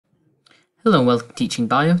Hello and welcome to Teaching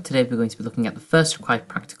Bio. Today we're going to be looking at the first required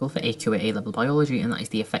practical for AQA A-level biology, and that is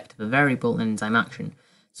the effect of a variable in enzyme action.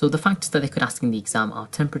 So the factors that they could ask in the exam are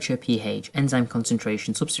temperature, pH, enzyme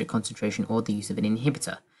concentration, substrate concentration, or the use of an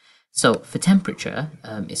inhibitor. So for temperature,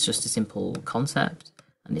 it's just a simple concept,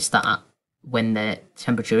 and it's that when the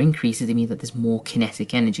temperature increases, it means that there's more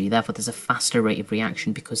kinetic energy. Therefore, there's a faster rate of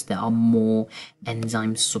reaction because there are more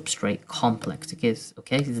enzyme substrate complexes.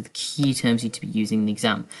 Okay, these are the key terms you need to be using in the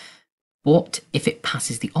exam. But if it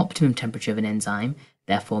passes the optimum temperature of an enzyme,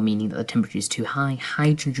 therefore meaning that the temperature is too high,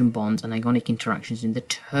 hydrogen bonds and ionic interactions in the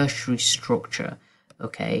tertiary structure,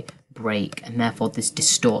 okay, break, and therefore this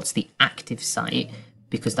distorts the active site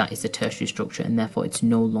because that is the tertiary structure, and therefore it's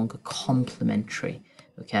no longer complementary,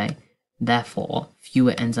 okay? Therefore,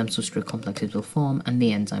 fewer enzyme substrate complexes will form and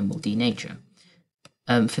the enzyme will denature.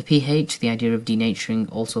 For pH, the idea of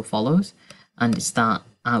denaturing also follows, and it's that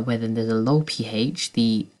whether there's a low pH,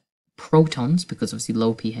 the protons, because obviously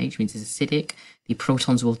low pH means it's acidic, the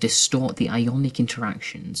protons will distort the ionic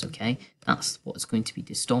interactions, okay? That's what's going to be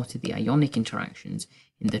distorted, the ionic interactions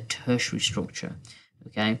in the tertiary structure,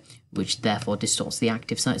 okay? Which therefore distorts the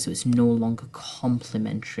active site, so it's no longer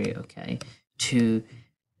complementary, okay, to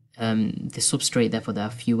the substrate, therefore there are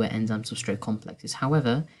fewer enzyme substrate complexes.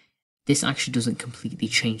 However, this actually doesn't completely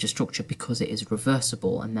change the structure because it is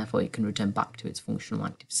reversible, and therefore it can return back to its functional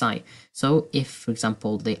active site. So if, for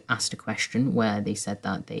example, they asked a question where they said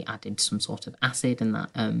that they added some sort of acid and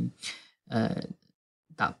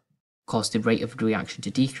that caused the rate of the reaction to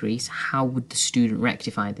decrease, how would the student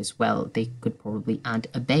rectify this? Well, they could probably add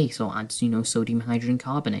a base or add, sodium hydrogen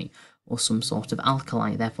carbonate or some sort of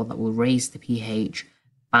alkali. Therefore, that will raise the pH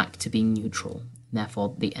back to being neutral.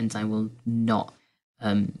 Therefore, the enzyme will not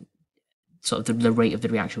the rate of the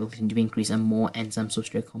reaction will continue to increase and more enzyme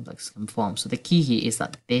substrate complexes can form. So the key here is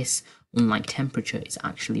that this, unlike temperature, is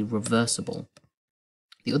actually reversible.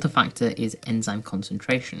 The other factor is enzyme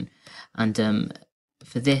concentration, and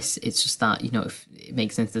for this, it's just that, if it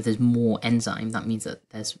makes sense that there's more enzyme, that means that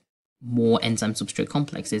there's more enzyme substrate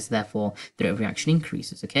complexes, therefore the rate of reaction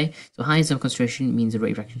increases, okay? So high enzyme concentration means the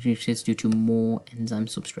rate of reaction increases due to more enzyme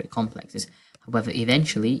substrate complexes. However,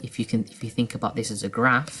 eventually, if you think about this as a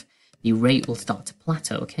graph, the rate will start to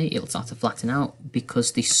plateau, okay? It'll start to flatten out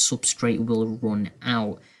because the substrate will run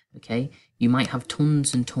out, okay? You might have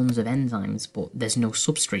tons and tons of enzymes, but there's no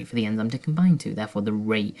substrate for the enzyme to combine to. Therefore, the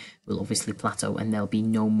rate will obviously plateau and there'll be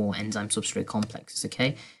no more enzyme substrate complexes,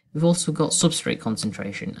 okay? We've also got substrate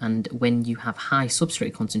concentration, and when you have high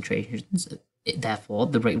substrate concentrations, therefore,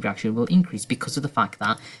 the rate of reaction will increase because of the fact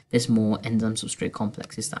that there's more enzyme substrate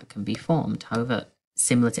complexes that can be formed. However,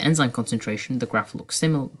 similar to enzyme concentration, the graph looks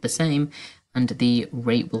the same, and the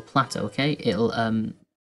rate will plateau, okay? It'll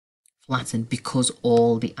flatten because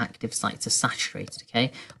all the active sites are saturated,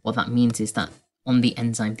 okay? What that means is that on the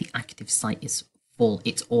enzyme, the active site is full.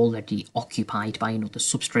 It's already occupied by another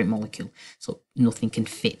substrate molecule, so nothing can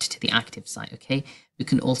fit to the active site, okay? We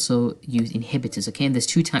can also use inhibitors, okay? And there's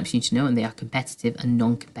two types you need to know, and they are competitive and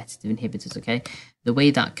non-competitive inhibitors, okay? The way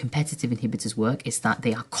that competitive inhibitors work is that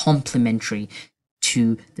they are complementary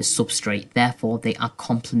to the substrate, therefore they are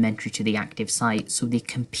complementary to the active site, so they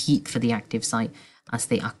compete for the active site as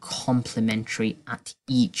they are complementary at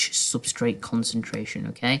each substrate concentration,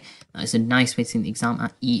 okay? That is a nice way to think the exam,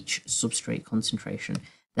 at each substrate concentration.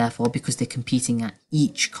 Therefore, because they're competing at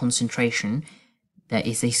each concentration, there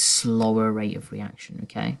is a slower rate of reaction,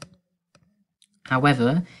 okay?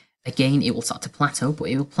 However, again, it will start to plateau, but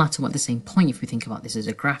it will plateau at the same point if we think about this as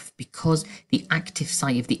a graph, because the active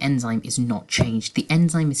site of the enzyme is not changed. The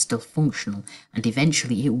enzyme is still functional, and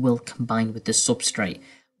eventually it will combine with the substrate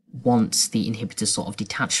once the inhibitor sort of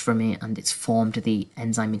detached from it and it's formed the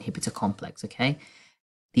enzyme inhibitor complex, okay?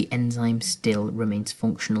 The enzyme still remains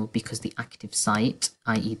functional because the active site,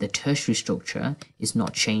 i.e. the tertiary structure, is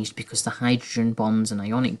not changed because the hydrogen bonds and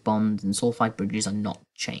ionic bonds and sulfide bridges are not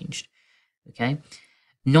changed, okay?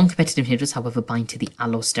 Non-competitive inhibitors, however, bind to the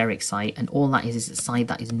allosteric site, and all that is a site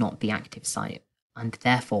that is not the active site. And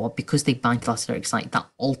therefore, because they bind to the allosteric site, that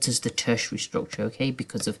alters the tertiary structure, okay?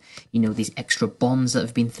 Because of, these extra bonds that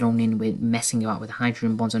have been thrown in, we're messing about with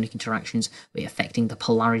hydrogen bonds, ionic interactions, we're affecting the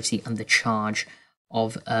polarity and the charge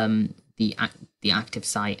of the active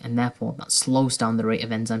site, and therefore that slows down the rate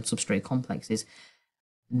of enzyme substrate complexes.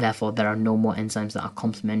 Therefore, there are no more enzymes that are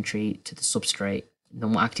complementary to the substrate, no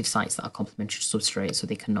more active sites that are complementary to substrate, so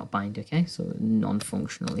they cannot bind, okay? So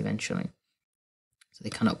non-functional eventually. So they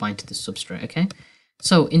cannot bind to the substrate, okay?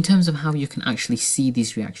 So in terms of how you can actually see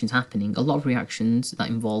these reactions happening, a lot of reactions that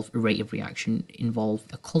involve a rate of reaction involve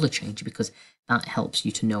a color change because that helps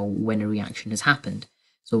you to know when a reaction has happened.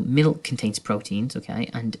 So milk contains proteins, okay,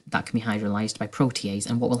 and that can be hydrolyzed by protease.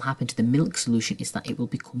 And what will happen to the milk solution is that it will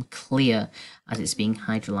become clear as it's being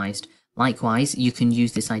hydrolyzed. Likewise, you can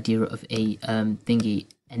use this idea of a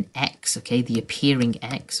an X, okay, the appearing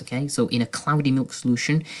X, okay. So in a cloudy milk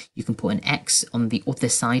solution, you can put an X on the other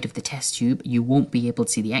side of the test tube. You won't be able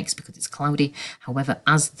to see the X because it's cloudy. However,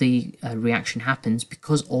 as the reaction happens,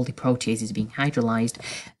 because all the protease is being hydrolyzed,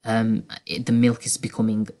 the milk is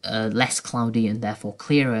becoming less cloudy and therefore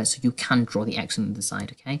clearer, so you can draw the X on the other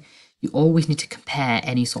side, okay. You always need to compare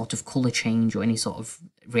any sort of color change or any sort of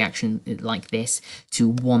reaction like this to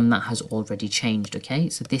one that has already changed, okay?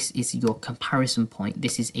 So this is your comparison point.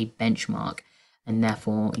 This is a benchmark, and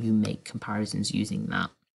therefore you make comparisons using that.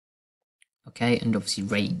 Okay, and obviously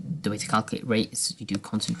rate, the way to calculate rate is you do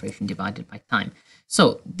concentration divided by time.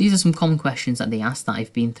 So these are some common questions that they ask that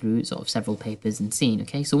I've been through sort of several papers and seen.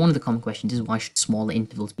 Okay, so one of the common questions is why should smaller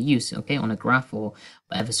intervals be used, okay, on a graph or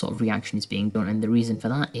whatever sort of reaction is being done, and the reason for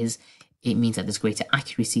that is it means that there's greater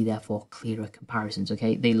accuracy, therefore clearer comparisons.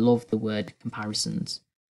 Okay, they love the word comparisons.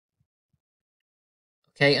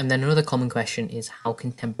 Okay, and then another common question is how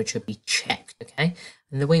can temperature be checked, okay?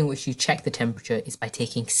 And the way in which you check the temperature is by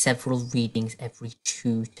taking several readings every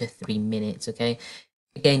 2 to 3 minutes, okay?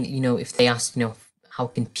 Again, you know, if they ask, you know, how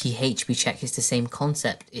can pH be checked, it's the same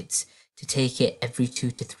concept. It's to take it every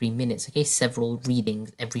 2 to 3 minutes, okay? Several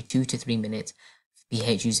readings every 2 to 3 minutes. For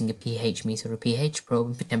pH using a pH meter or a pH probe,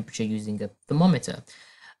 and for temperature using a thermometer.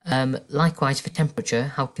 Likewise, for temperature,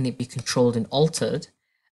 how can it be controlled and altered?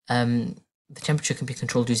 The temperature can be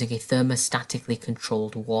controlled using a thermostatically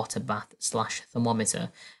controlled water bath / thermometer,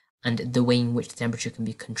 and the way in which the temperature can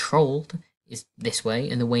be controlled is this way,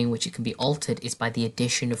 and the way in which it can be altered is by the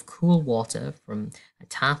addition of cool water from a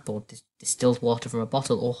tap or distilled water from a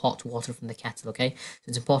bottle or hot water from the kettle, okay? So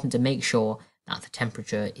it's important to make sure that the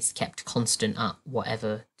temperature is kept constant at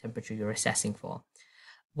whatever temperature you're assessing for.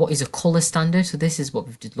 What is a colour standard? So this is what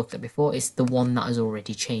we've just looked at before. It's the one that has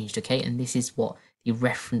already changed, okay? And this is what the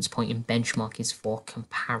reference point and benchmark is for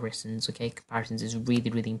comparisons, okay? Comparisons is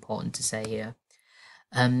really, really important to say here.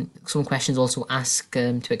 Some questions also ask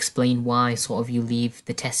to explain why sort of you leave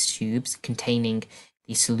the test tubes containing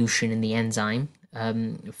the solution and the enzyme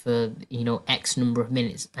for, you know, X number of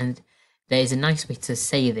minutes. And there is a nice way to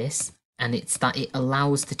say this, and it's that it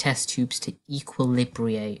allows the test tubes to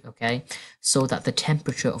equilibrate, okay? So that the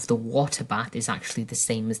temperature of the water bath is actually the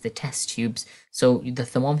same as the test tubes. So the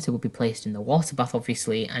thermometer will be placed in the water bath,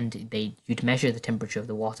 obviously, and you'd measure the temperature of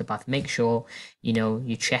the water bath. Make sure, you know,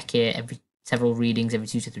 you check it every several readings every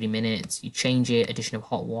 2 to 3 minutes. You change it, addition of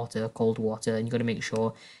hot water, cold water, and you've got to make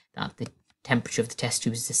sure that the temperature of the test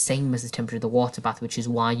tube is the same as the temperature of the water bath, which is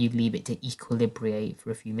why you leave it to equilibrate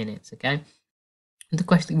for a few minutes, okay? And the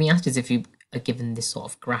question that can be asked is if you are given this sort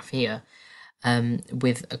of graph here,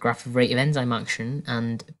 with a graph of rate of enzyme action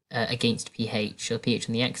and against pH, so pH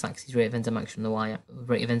on the x-axis, rate of enzyme action on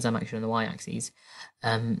the y-axis.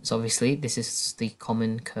 So obviously this is the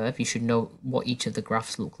common curve. You should know what each of the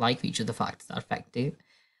graphs look like for each of the factors that affect it.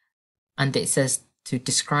 And it says to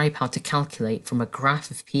describe how to calculate from a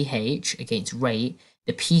graph of pH against rate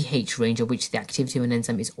the pH range at which the activity of an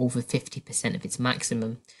enzyme is over 50% of its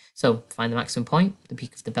maximum. So find the maximum point, the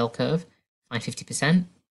peak of the bell curve, find 50%,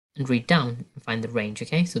 and read down and find the range,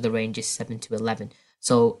 okay? So the range is 7 to 11.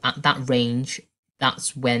 So at that range,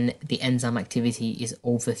 that's when the enzyme activity is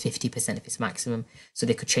over 50% of its maximum. So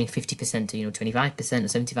they could change 50% to, you know, 25% or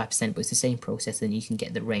 75%, but it's the same process, then you can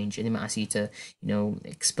get the range. And they might ask you to, you know,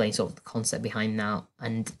 explain sort of the concept behind that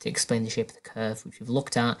and to explain the shape of the curve, which we've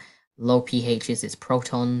looked at. Low pHs, it's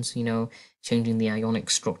protons, you know, changing the ionic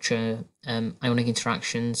structure, ionic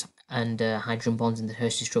interactions, and hydrogen bonds in the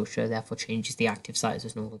tertiary structure, therefore changes the active site as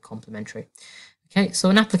it's no longer complementary. Okay, so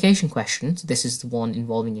an application question, so this is the one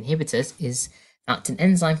involving inhibitors, is that an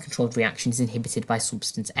enzyme-controlled reaction is inhibited by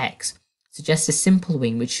substance X. Suggests a simple way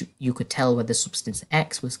in which you could tell whether substance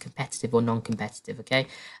X was competitive or non-competitive, okay?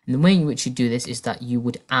 And the way in which you do this is that you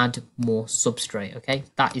would add more substrate, okay?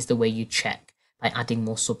 That is the way you check, by adding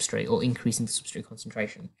more substrate or increasing the substrate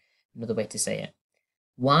concentration. Another way to say it.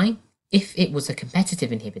 Why? If it was a competitive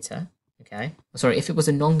inhibitor, okay, sorry, if it was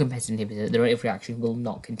a non-competitive inhibitor, the rate of reaction will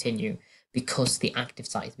not continue because the active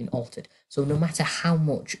site has been altered. So no matter how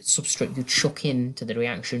much substrate you chuck into the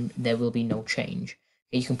reaction, there will be no change.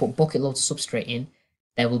 Okay, you can put bucket loads of substrate in,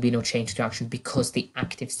 there will be no change to the reaction because the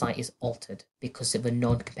active site is altered because of a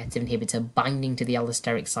non-competitive inhibitor binding to the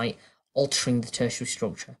allosteric site, altering the tertiary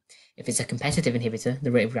structure. If it's a competitive inhibitor,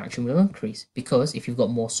 the rate of reaction will increase because if you've got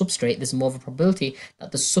more substrate, there's more of a probability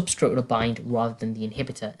that the substrate will bind rather than the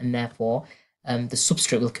inhibitor, and therefore the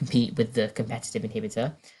substrate will compete with the competitive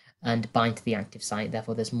inhibitor. and bind to the active site.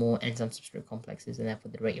 Therefore, there's more enzyme substrate complexes, and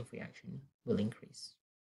therefore the rate of reaction will increase.